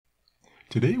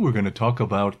Today we're going to talk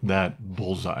about that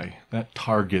bullseye, that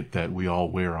target that we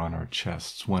all wear on our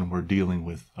chests when we're dealing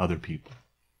with other people.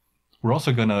 We're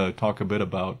also going to talk a bit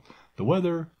about the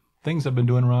weather, things I've been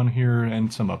doing around here,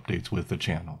 and some updates with the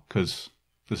channel, because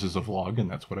this is a vlog and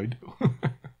that's what I do.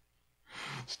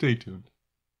 Stay tuned.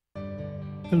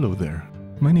 Hello there,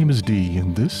 my name is Dee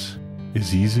and this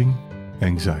is Easing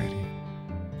Anxiety.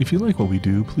 If you like what we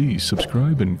do, please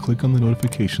subscribe and click on the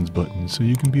notifications button so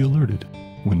you can be alerted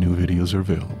when new videos are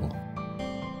available.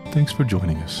 Thanks for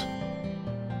joining us.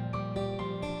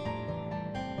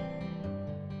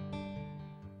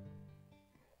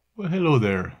 Well, hello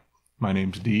there. My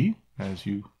name's Dee, as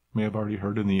you may have already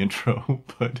heard in the intro,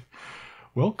 but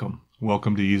welcome.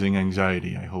 Welcome to Easing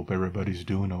Anxiety. I hope everybody's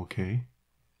doing okay.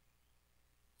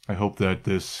 I hope that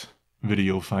this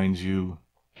video finds you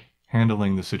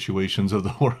handling the situations of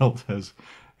the world as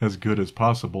good as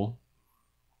possible.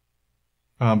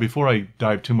 Before I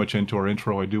dive too much into our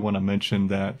intro, I do want to mention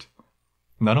that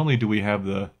not only do we have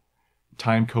the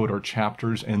time code or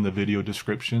chapters in the video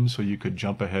description, so you could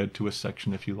jump ahead to a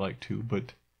section if you like to,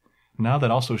 but now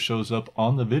that also shows up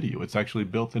on the video. It's actually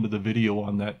built into the video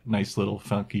on that nice little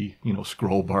funky,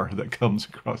 scroll bar that comes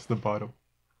across the bottom.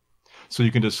 So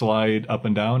you can just slide up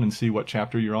and down and see what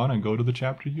chapter you're on and go to the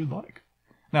chapter you'd like.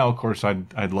 Now, of course,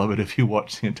 I'd love it if you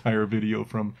watch the entire video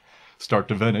from start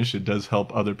to finish. It does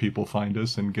help other people find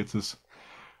us and gets us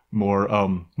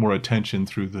more attention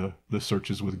through the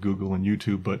searches with Google and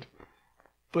YouTube.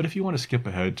 But if you want to skip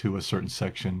ahead to a certain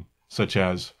section, such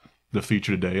as the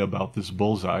feature today about this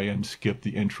bullseye, and skip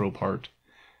the intro part,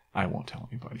 I won't tell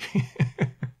anybody.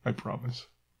 I promise.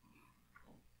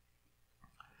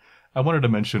 I wanted to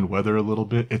mention weather a little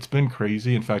bit. It's been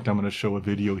crazy. In fact, I'm going to show a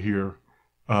video here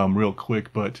real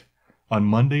quick, but on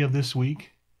Monday of this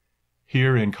week,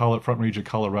 here in Front Range of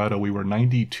Colorado, we were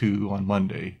 92 on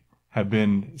Monday, have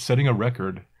been setting a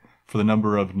record for the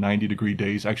number of 90-degree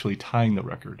days, actually tying the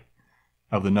record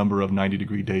of the number of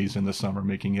 90-degree days in the summer,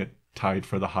 making it tied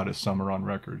for the hottest summer on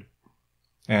record.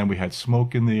 And we had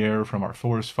smoke in the air from our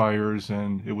forest fires,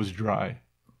 and it was dry.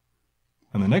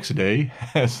 And the next day,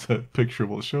 as the picture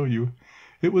will show you,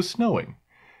 it was snowing.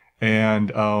 And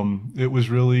it was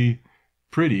really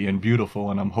pretty and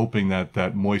beautiful, and I'm hoping that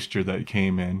that moisture that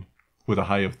came in with a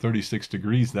high of 36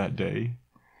 degrees that day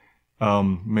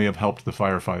may have helped the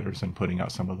firefighters in putting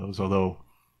out some of those, although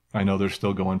I know they're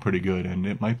still going pretty good, and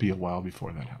it might be a while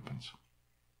before that happens.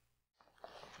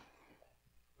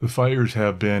 The fires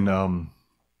have been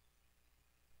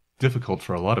difficult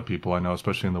for a lot of people, I know,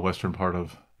 especially in the western part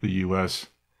of the U.S.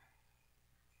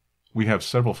 We have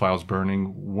several fires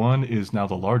burning. One is now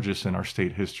the largest in our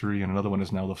state history, and another one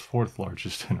is now the fourth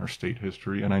largest in our state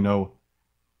history. And I know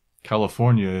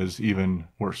California is even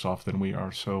worse off than we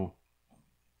are. So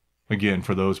again,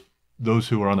 for those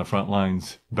who are on the front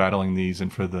lines battling these,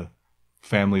 and for the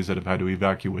families that have had to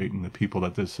evacuate, and the people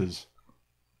that this has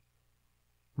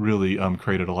really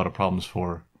created a lot of problems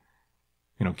for,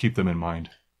 keep them in mind.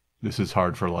 This is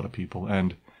hard for a lot of people,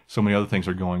 and so many other things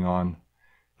are going on.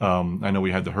 I know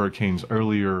we had the hurricanes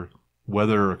earlier.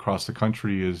 Weather across the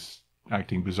country is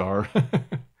acting bizarre.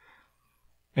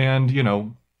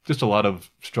 And, just a lot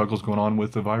of struggles going on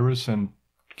with the virus, and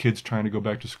kids trying to go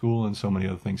back to school, and so many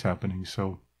other things happening.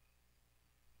 So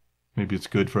maybe it's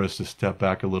good for us to step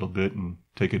back a little bit and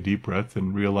take a deep breath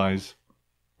and realize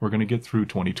we're going to get through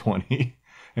 2020,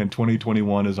 and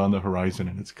 2021 is on the horizon,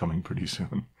 and it's coming pretty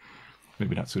soon.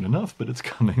 Maybe not soon enough, but it's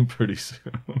coming pretty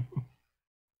soon.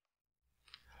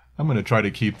 I'm going to try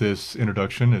to keep this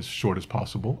introduction as short as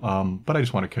possible, but I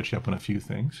just want to catch you up on a few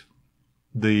things.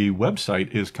 The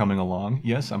website is coming along.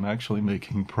 Yes, I'm actually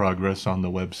making progress on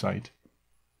the website.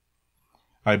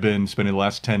 I've been spending the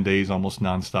last 10 days almost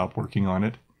nonstop working on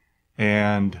it,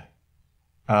 and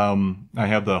I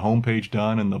have the homepage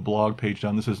done and the blog page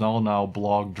done. This is all now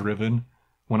blog driven.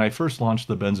 When I first launched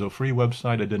the Benzo Free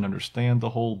website, I didn't understand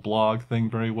the whole blog thing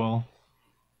very well.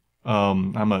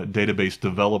 I'm a database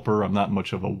developer. I'm not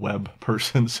much of a web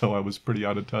person, so I was pretty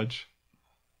out of touch.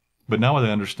 But now that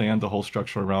I understand the whole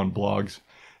structure around blogs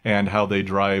and how they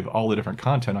drive all the different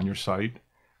content on your site,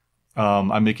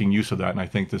 I'm making use of that, and I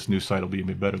think this new site will be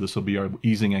even better. This will be our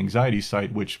Easing Anxiety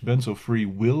site, which Benzo Free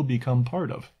will become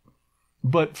part of.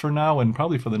 But for now, and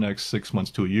probably for the next 6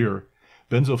 months to a year,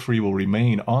 Benzo Free will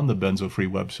remain on the Benzo Free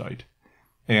website,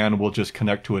 and we'll just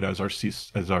connect to it as our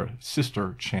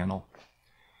sister channel.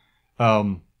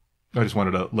 I just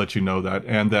wanted to let you know that,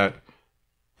 and that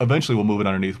eventually we'll move it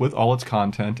underneath with all its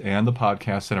content, and the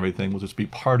podcasts and everything will just be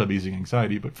part of Easing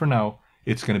Anxiety, but for now,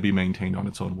 it's going to be maintained on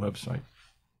its own website.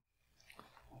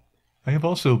 I have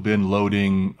also been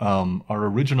loading our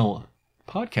original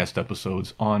podcast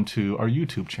episodes onto our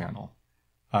YouTube channel.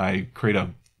 I create a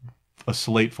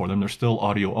slate for them. They're still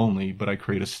audio only, but I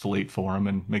create a slate for them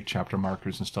and make chapter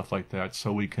markers and stuff like that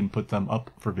so we can put them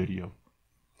up for video.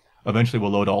 Eventually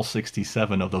we'll load all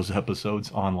 67 of those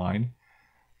episodes online.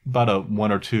 About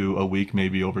one or two a week,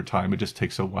 maybe over time. It just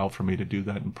takes a while for me to do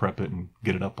that and prep it and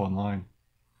get it up online.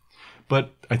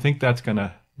 But I think that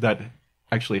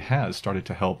actually has started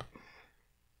to help.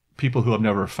 People who have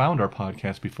never found our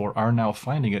podcast before are now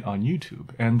finding it on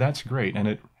YouTube, and that's great.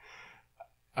 And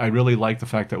I really like the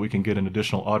fact that we can get an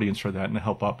additional audience for that and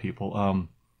help out people.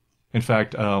 In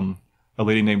fact, a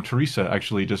lady named Teresa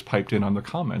actually just piped in on the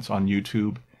comments on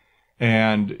YouTube,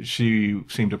 and she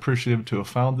seemed appreciative to have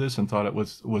found this and thought it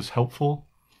was helpful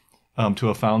to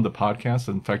have found the podcast,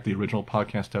 in fact, the original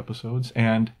podcast episodes.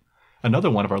 And another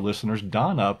one of our listeners,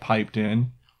 Donna, piped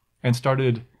in and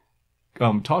started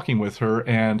talking with her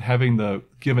and having the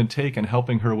give and take and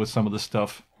helping her with some of the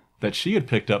stuff that she had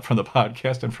picked up from the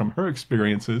podcast and from her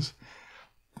experiences.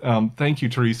 Thank you,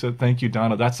 Teresa. Thank you,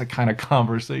 Donna. That's the kind of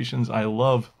conversations I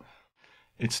love.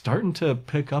 It's starting to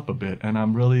pick up a bit, and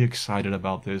I'm really excited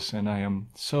about this, and I am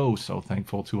so, so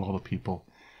thankful to all the people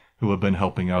who have been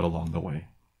helping out along the way.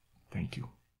 Thank you.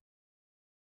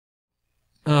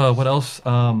 What else?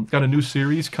 Got a new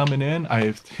series coming in.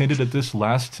 I've hinted at this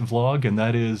last vlog, and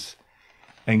that is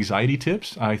anxiety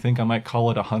tips. I think I might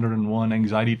call it 101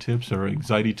 anxiety tips or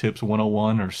anxiety tips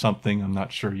 101 or something. I'm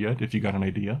not sure yet. If you got an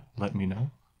idea, let me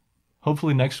know.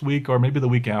 Hopefully next week or maybe the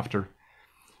week after.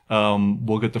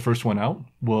 We'll get the first one out.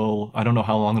 I don't know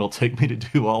how long it'll take me to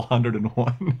do all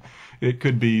 101. It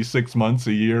could be 6 months,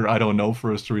 a year. I don't know,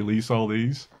 for us to release all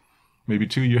these. Maybe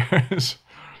 2 years.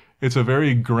 It's a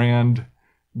very grand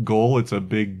goal. It's a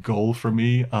big goal for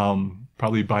me.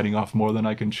 Probably biting off more than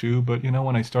I can chew. But,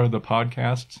 when I started the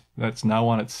podcast, that's now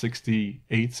on its 68th,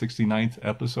 69th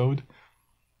episode.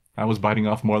 I was biting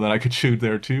off more than I could chew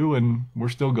there too, and we're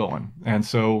still going. And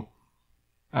so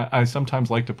I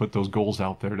sometimes like to put those goals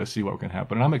out there to see what can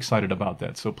happen. And I'm excited about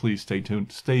that. So please stay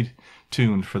tuned. Stay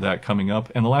tuned for that coming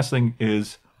up. And the last thing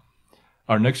is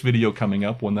our next video coming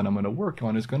up, one that I'm going to work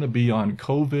on, is going to be on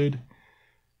COVID,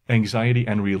 anxiety,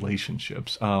 and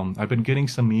relationships. I've been getting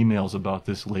some emails about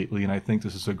this lately, and I think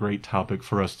this is a great topic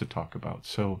for us to talk about.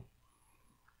 So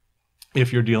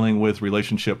if you're dealing with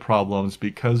relationship problems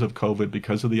because of COVID,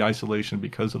 because of the isolation,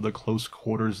 because of the close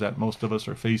quarters that most of us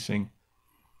are facing,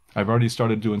 I've already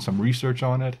started doing some research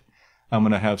on it. I'm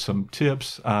going to have some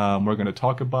tips. We're going to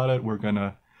talk about it. We're going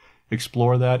to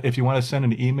explore that. If you want to send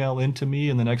an email in to me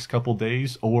in the next couple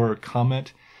days or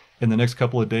comment in the next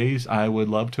couple of days, I would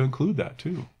love to include that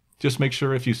too. Just make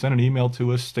sure if you send an email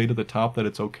to us, state at the top that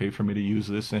it's okay for me to use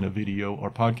this in a video or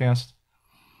podcast.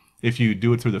 If you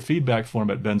do it through the feedback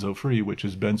form at BenzoFree, which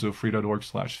is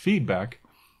benzofree.org/feedback,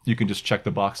 you can just check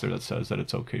the box there that says that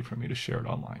it's okay for me to share it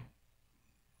online.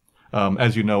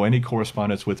 As you know, any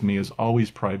correspondence with me is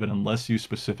always private unless you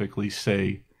specifically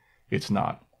say it's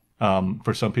not.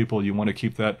 For some people, you want to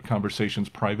keep that conversations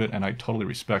private, and I totally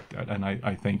respect that, and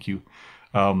I thank you.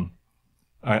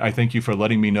 I thank you for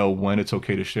letting me know when it's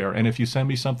okay to share. And if you send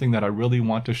me something that I really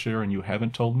want to share and you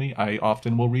haven't told me, I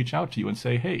often will reach out to you and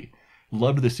say, hey,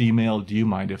 loved this email. Do you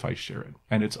mind if I share it?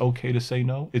 And it's okay to say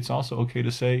no. It's also okay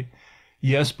to say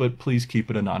yes, but please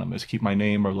keep it anonymous. Keep my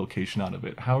name or location out of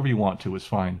it. However you want to is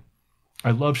fine.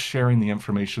 I love sharing the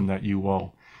information that you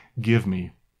all give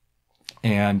me.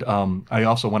 And I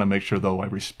also want to make sure, though, I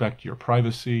respect your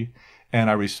privacy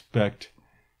and I respect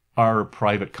our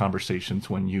private conversations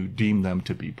when you deem them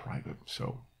to be private.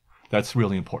 So that's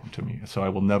really important to me. So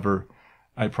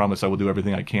I promise I will do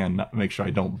everything I can to make sure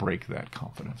I don't break that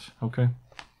confidence. Okay?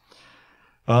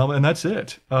 And that's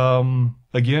it.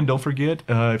 Again, don't forget,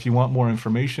 if you want more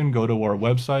information, go to our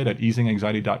website at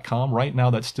easinganxiety.com. Right now,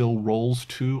 that still rolls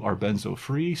to our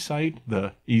BenzoFree site,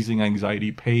 the Easing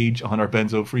Anxiety page on our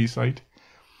BenzoFree site.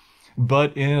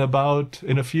 But in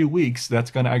a few weeks,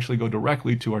 that's going to actually go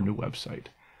directly to our new website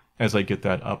as I get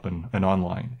that up and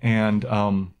online. And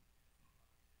I'm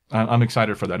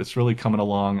excited for that. It's really coming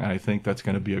along. I think that's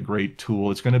going to be a great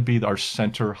tool. It's going to be our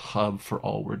center hub for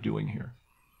all we're doing here.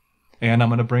 And I'm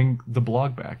going to bring the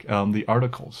blog back, the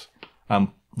articles.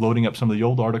 I'm loading up some of the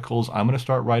old articles. I'm going to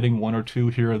start writing one or two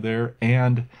here or there,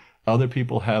 and other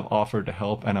people have offered to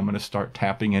help, and I'm going to start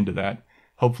tapping into that.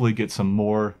 Hopefully get some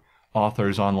more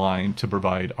authors online to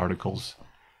provide articles.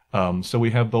 So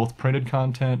we have both printed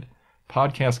content,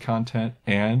 podcast content,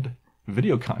 and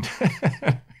video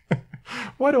content.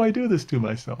 Why do I do this to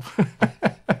myself?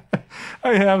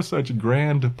 I have such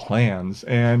grand plans,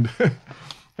 and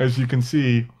as you can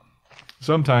see,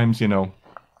 sometimes,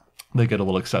 they get a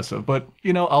little excessive. But,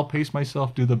 you know, I'll pace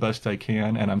myself, do the best I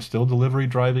can, and I'm still delivery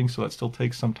driving, so that still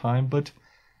takes some time. But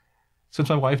since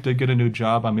my wife did get a new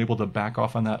job, I'm able to back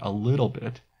off on that a little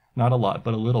bit. Not a lot,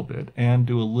 but a little bit, and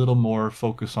do a little more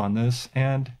focus on this.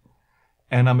 And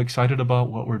I'm excited about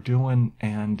what we're doing,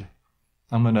 and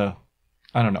I'm gonna,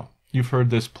 I don't know. You've heard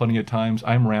this plenty of times.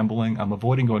 I'm rambling. I'm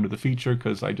avoiding going to the feature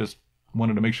because I just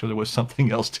wanted to make sure there was something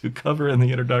else to cover in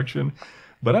the introduction.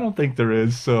 But I don't think there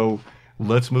is, so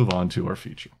let's move on to our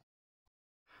feature.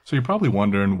 So you're probably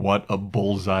wondering what a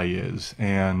bullseye is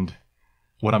and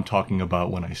what I'm talking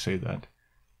about when I say that.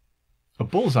 A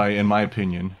bullseye, in my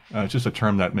opinion, is just a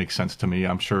term that makes sense to me.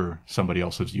 I'm sure somebody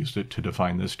else has used it to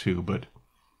define this too, but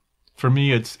for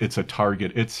me, it's a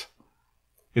target.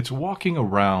 It's walking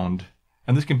around,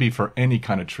 and this can be for any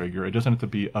kind of trigger. It doesn't have to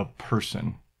be a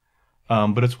person,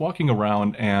 but it's walking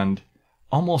around and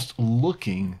almost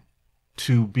looking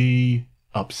to be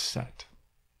upset,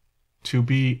 to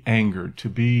be angered, to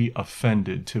be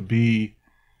offended, to be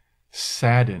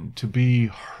saddened, to be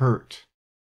hurt.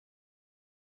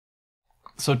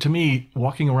 So to me,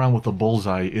 walking around with a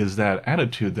bullseye is that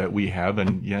attitude that we have,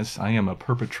 and yes, I am a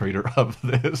perpetrator of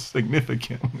this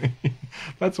significantly.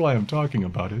 That's why I'm talking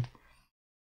about it.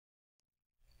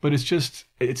 But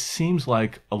it seems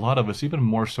like a lot of us, even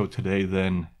more so today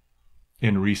than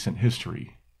in recent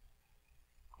history,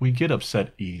 we get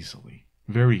upset easily,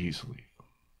 very easily.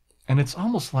 And it's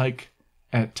almost like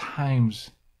at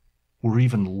times we're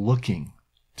even looking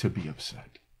to be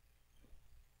upset.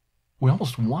 We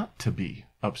almost want to be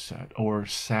upset or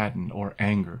saddened or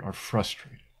angered or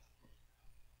frustrated.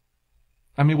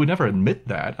 I mean, we never admit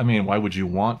that. I mean, why would you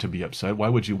want to be upset? Why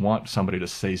would you want somebody to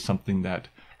say something that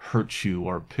hurt you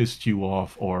or pissed you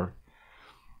off or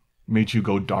made you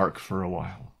go dark for a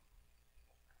while?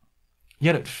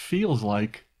 Yet it feels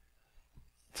like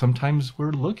sometimes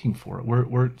we're looking for it.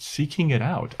 We're seeking it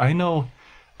out. I know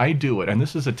I do it, and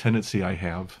this is a tendency I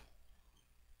have.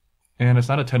 And it's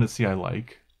not a tendency I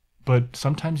like. But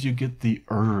sometimes you get the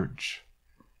urge.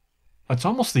 It's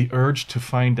almost the urge to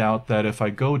find out that if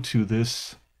I go to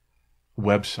this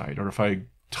website or if I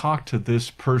talk to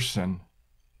this person,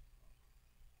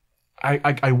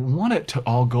 I want it to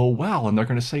all go well, and they're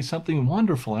going to say something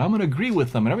wonderful, and I'm going to agree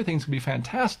with them, and everything's going to be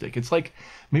fantastic. It's like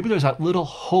maybe there's that little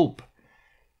hope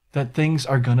that things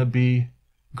are going to be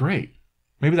great.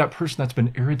 Maybe that person that's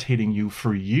been irritating you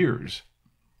for years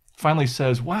finally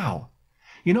says, wow,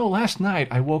 you know, last night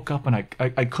I woke up and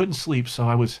I couldn't sleep, so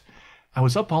I was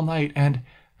up all night, and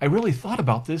I really thought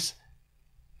about this,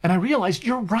 and I realized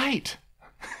you're right.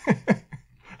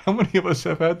 How many of us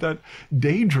have had that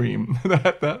daydream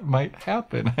that might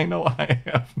happen? I know I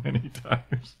have many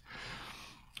times.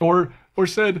 Or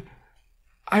said,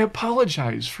 I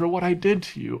apologize for what I did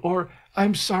to you, or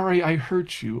I'm sorry I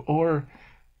hurt you, or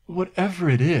whatever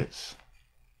it is.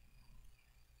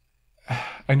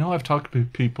 I know I've talked to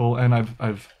people, and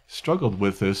I've struggled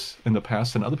with this in the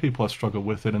past, and other people have struggled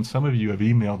with it, and some of you have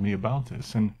emailed me about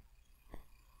this. And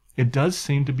it does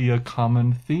seem to be a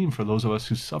common theme for those of us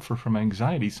who suffer from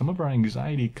anxiety. Some of our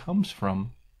anxiety comes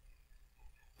from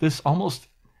this almost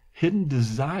hidden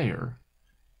desire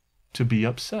to be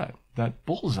upset, that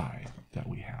bullseye that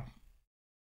we have.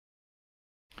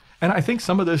 And I think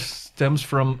some of this stems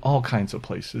from all kinds of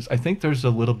places. I think there's a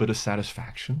little bit of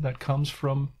satisfaction that comes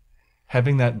from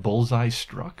having that bullseye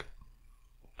struck,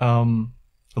 a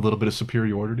little bit of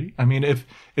superiority. I mean, if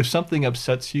something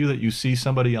upsets you that you see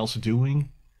somebody else doing,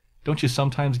 don't you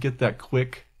sometimes get that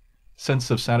quick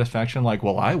sense of satisfaction, like,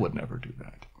 well, I would never do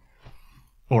that,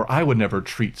 or I would never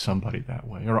treat somebody that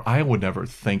way, or I would never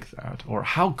think that, or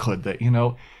how could they? You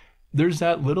know, there's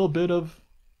that little bit of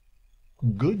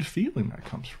good feeling that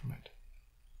comes from it.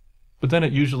 But then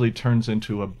it usually turns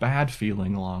into a bad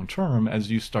feeling long term as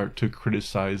you start to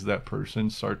criticize that person,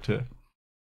 start to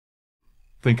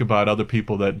think about other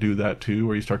people that do that too,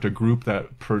 or you start to group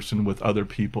that person with other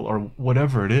people, or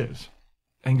whatever it is.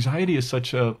 Anxiety is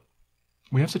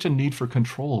we have such a need for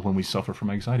control when we suffer from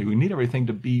anxiety. We need everything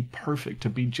to be perfect, to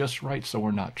be just right, so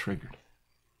we're not triggered.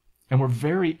 And we're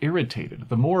very irritated.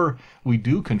 The more we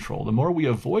do control, the more we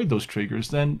avoid those triggers,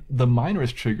 then the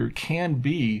minorest trigger can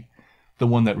be the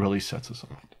one that really sets us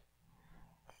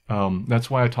off. That's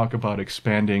why I talk about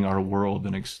expanding our world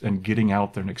and getting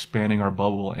out there and expanding our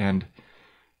bubble and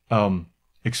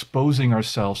exposing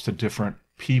ourselves to different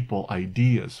people,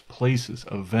 ideas, places,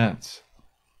 events.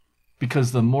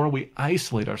 Because the more we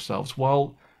isolate ourselves,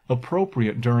 while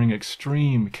appropriate during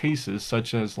extreme cases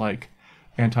such as like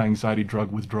anti-anxiety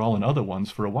drug withdrawal and other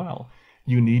ones for a while,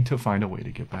 you need to find a way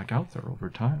to get back out there over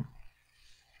time.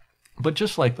 But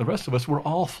just like the rest of us, we're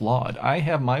all flawed. I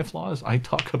have my flaws. I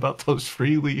talk about those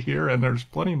freely here, and there's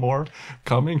plenty more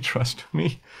coming, trust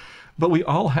me. But we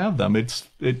all have them.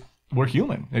 We're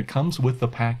human. It comes with the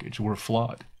package. We're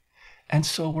flawed. And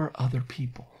so are other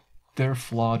people. They're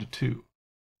flawed too.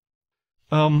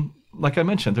 Like I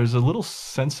mentioned, there's a little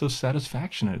sense of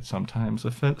satisfaction in it sometimes,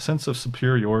 a sense of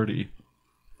superiority.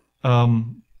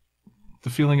 The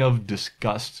feeling of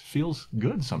disgust feels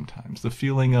good sometimes. The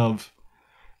feeling of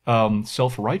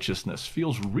self-righteousness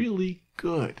feels really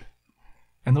good.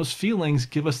 And those feelings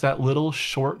give us that little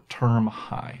short-term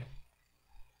high.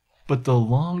 But the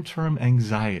long-term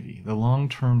anxiety, the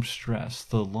long-term stress,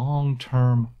 the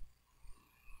long-term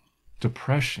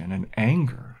depression and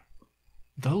anger,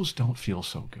 those don't feel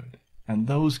so good. And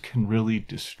those can really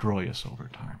destroy us over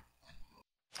time.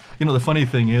 You know, the funny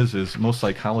thing is most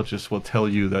psychologists will tell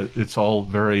you that it's all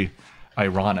very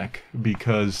ironic,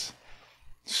 because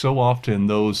so often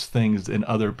those things in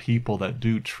other people that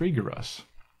do trigger us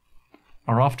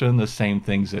are often the same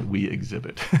things that we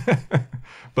exhibit,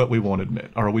 but we won't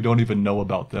admit, or we don't even know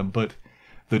about them. But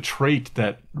the trait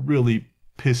that really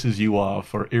pisses you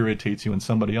off or irritates you in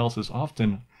somebody else is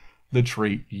often the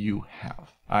trait you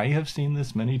have. I have seen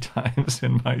this many times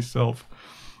in myself.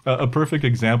 A perfect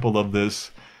example of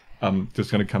this, I'm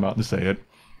just going to come out and say it,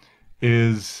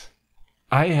 is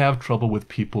I have trouble with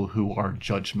people who are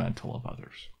judgmental of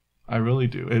others. I really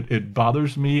do. It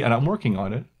bothers me, and I'm working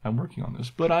on it. I'm working on this.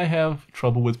 But I have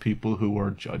trouble with people who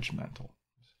are judgmental.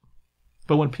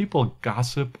 But when people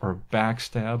gossip or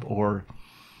backstab or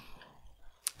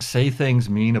say things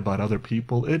mean about other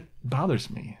people, it bothers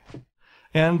me.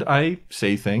 And I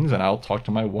say things, and I'll talk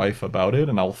to my wife about it,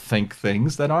 and I'll think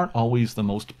things that aren't always the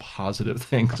most positive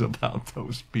things about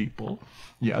those people.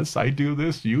 Yes, I do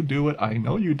this. You do it. I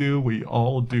know you do. We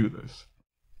all do this.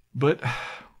 But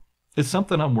it's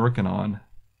something I'm working on,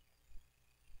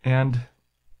 and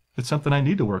it's something I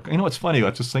need to work on. You know, it's funny. I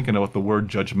was just thinking about the word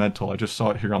judgmental. I just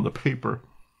saw it here on the paper.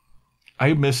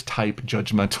 I mistype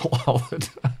judgmental all the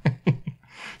time.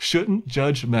 Shouldn't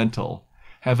judgmental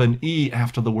have an E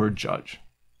after the word judge?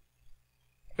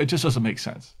 It just doesn't make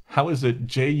sense. How is it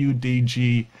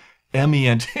Judgment?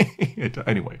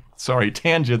 Anyway, sorry,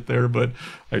 tangent there, but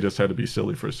I just had to be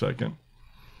silly for a second.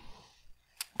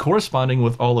 Corresponding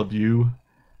with all of you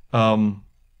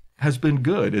has been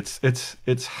good.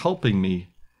 It's helping me.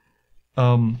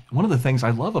 One of the things I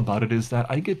love about it is that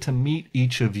I get to meet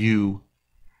each of you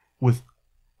with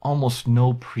almost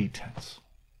no pretense.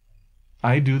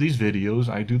 I do these videos,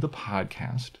 I do the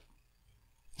podcast,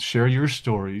 share your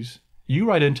stories. You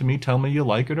write into me, tell me you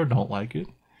like it or don't like it.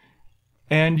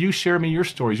 And you share me your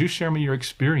stories, you share me your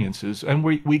experiences. And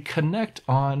we connect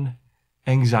on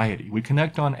anxiety. We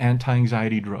connect on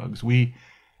anti-anxiety drugs. We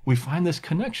find this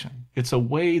connection. It's a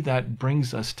way that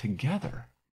brings us together.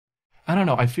 I don't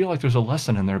know, I feel like there's a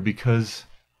lesson in there because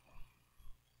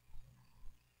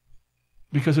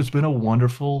it's been a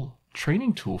wonderful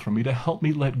training tool for me to help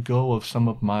me let go of some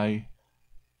of my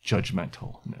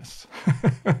judgmentalness.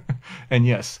 And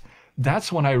yes, that's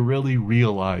when I really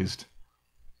realized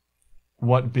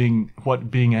what being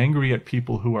angry at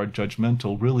people who are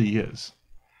judgmental really is.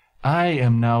 I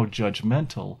am now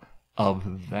judgmental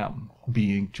of them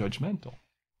being judgmental.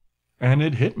 And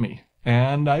it hit me.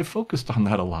 And I focused on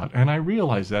that a lot. And I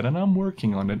realized that, and I'm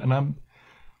working on it. And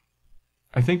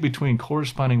I think between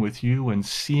corresponding with you and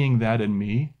seeing that in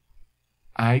me,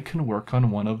 I can work on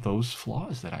one of those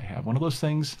flaws that I have. One of those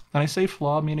things, and I say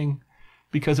flaw meaning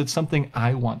because it's something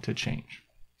I want to change.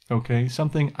 Okay?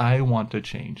 Something I want to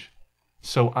change.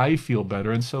 So I feel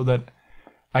better and so that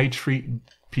I treat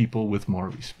people with more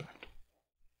respect.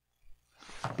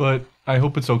 But I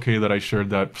hope it's okay that I shared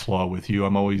that flaw with you.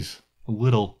 I'm always a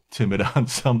little timid on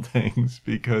some things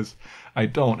because I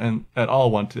don't and at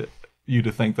all want you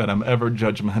to think that I'm ever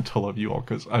judgmental of you all,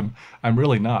 because I'm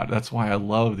really not. That's why I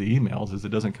love the emails, is it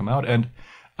doesn't come out, and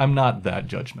I'm not that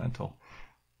judgmental.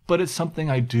 But it's something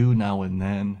I do now and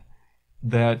then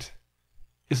that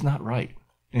is not right,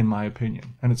 in my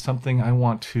opinion. And it's something I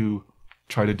want to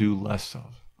try to do less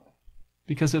of.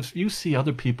 Because if you see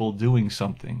other people doing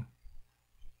something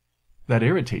that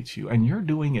irritates you, and you're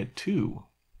doing it too,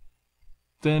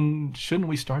 then shouldn't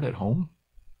we start at home?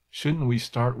 Shouldn't we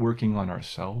start working on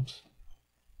ourselves?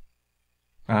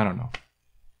 I don't know.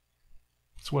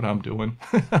 It's what I'm doing.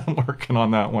 I'm working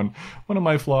on that one. One of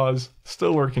my flaws,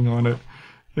 still working on it.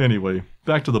 Anyway,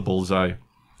 back to the bullseye.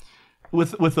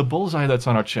 With the bullseye that's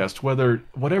on our chest,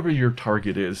 whatever your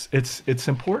target is, it's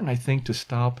important, I think, to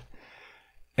stop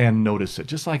and notice it.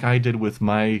 Just like I did with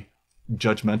my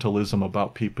judgmentalism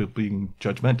about people being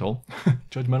judgmental.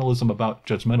 Judgmentalism about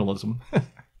judgmentalism.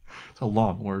 It's It's a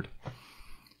long word.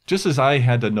 Just as I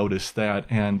had to notice that,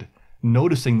 and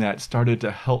noticing that started to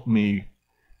help me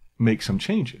make some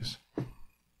changes.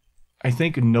 I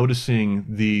think noticing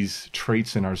these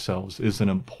traits in ourselves is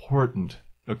a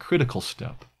critical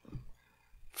step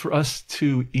for us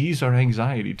to ease our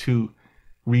anxiety, to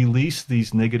release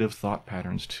these negative thought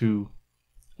patterns, to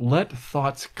let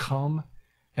thoughts come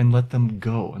and let them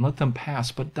go and let them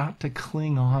pass, but not to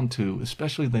cling on to,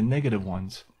 especially the negative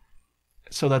ones,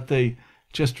 so that they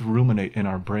just ruminate in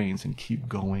our brains and keep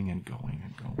going and going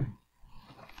and going.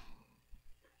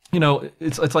 You know,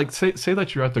 it's like say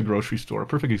that you're at the grocery store. A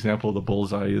perfect example of the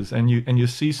bullseye is, and you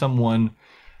see someone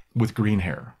with green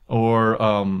hair, or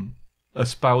a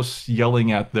spouse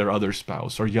yelling at their other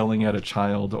spouse, or yelling at a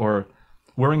child, or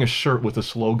wearing a shirt with a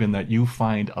slogan that you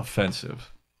find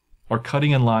offensive, or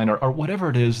cutting in line, or whatever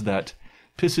it is that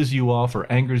pisses you off,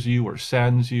 or angers you, or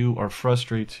saddens you, or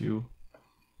frustrates you.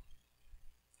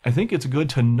 I think it's good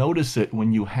to notice it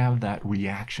when you have that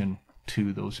reaction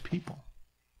to those people.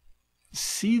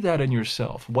 See that in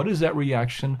yourself. What is that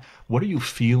reaction? What are you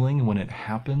feeling when it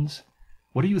happens?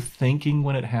 What are you thinking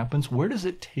when it happens? Where does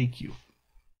it take you?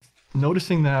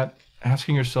 Noticing that,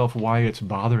 asking yourself why it's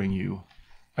bothering you,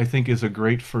 I think is a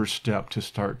great first step to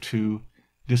start to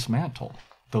dismantle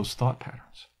those thought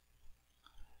patterns.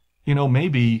 You know,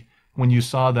 maybe when you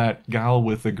saw that gal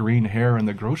with the green hair in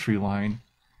the grocery line,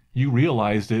 you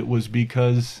realized it was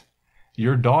because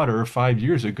your daughter 5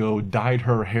 years ago dyed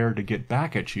her hair to get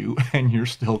back at you, and you're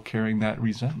still carrying that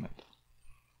resentment.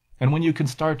 And when you can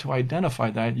start to identify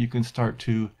that, you can start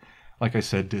to, like I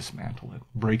said, dismantle it,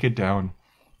 break it down,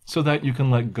 so that you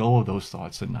can let go of those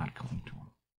thoughts and not cling to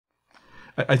them.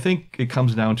 I think it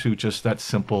comes down to just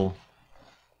that's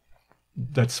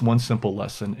one simple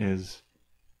lesson is,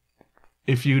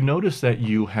 if you notice that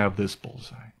you have this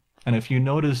bullseye, and if you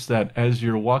notice that as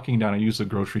you're walking down, I use the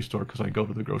grocery store because I go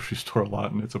to the grocery store a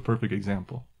lot, and it's a perfect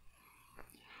example,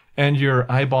 and you're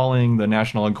eyeballing the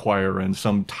National Enquirer and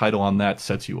some title on that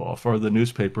sets you off, or the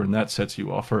newspaper and that sets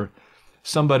you off, or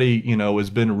somebody, you know, has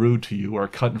been rude to you or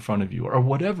cut in front of you, or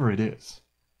whatever it is.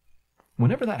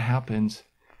 Whenever that happens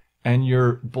and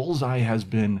your bullseye has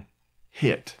been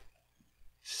hit,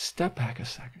 step back a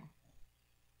second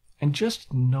and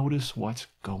just notice what's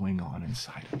going on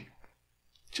inside of you.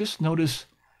 Just notice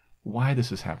why this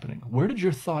is happening. Where did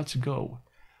your thoughts go?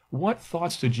 What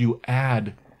thoughts did you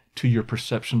add to your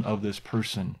perception of this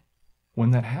person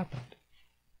when that happened?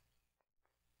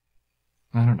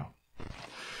 I don't know.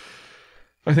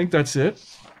 I think that's it.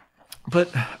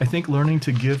 But I think learning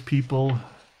to give people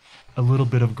a little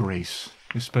bit of grace,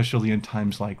 especially in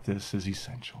times like this, is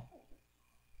essential.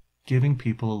 Giving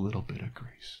people a little bit of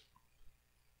grace.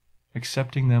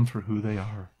 Accepting them for who they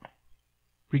are,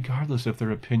 regardless if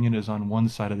their opinion is on one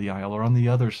side of the aisle or on the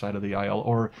other side of the aisle,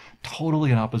 or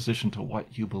totally in opposition to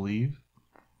what you believe.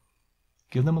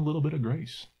 Give them a little bit of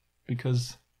grace,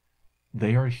 because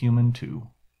they are human too.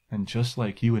 And just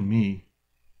like you and me,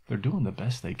 they're doing the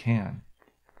best they can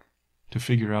to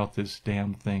figure out this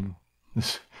damn thing,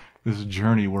 this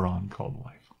journey we're on called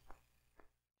life.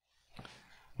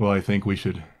 Well, I think we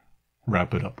should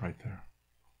wrap it up right there.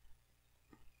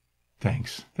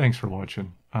 Thanks for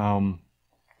watching. I'm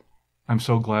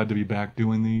so glad to be back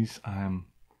doing these. I'm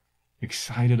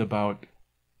excited about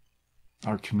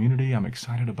our community. I'm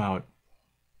excited about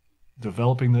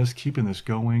developing this, keeping this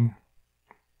going.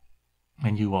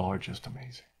 And you all are just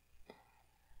amazing.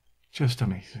 Just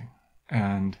amazing.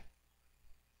 And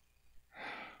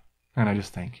I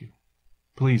just thank you.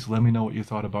 Please let me know what you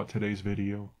thought about today's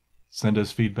video. Send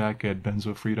us feedback at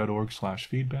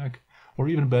benzofree.org/feedback, or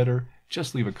even better,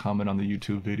 just leave a comment on the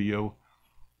YouTube video.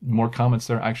 More comments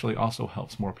there actually also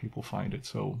helps more people find it.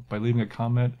 So by leaving a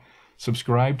comment,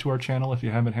 subscribe to our channel if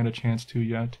you haven't had a chance to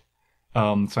yet.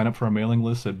 Sign up for our mailing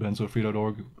list at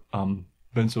benzofree.org,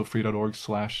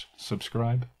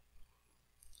 benzofree.org/subscribe.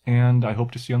 And I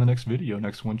hope to see you on the next video.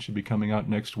 Next one should be coming out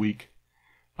next week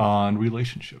on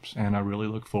relationships, and I really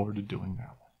look forward to doing that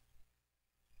one.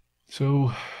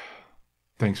 So,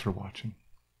 thanks for watching.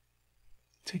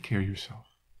 Take care of yourself.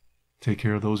 Take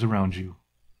care of those around you.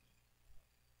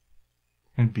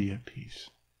 And be at peace.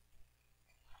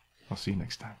 I'll see you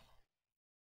next time.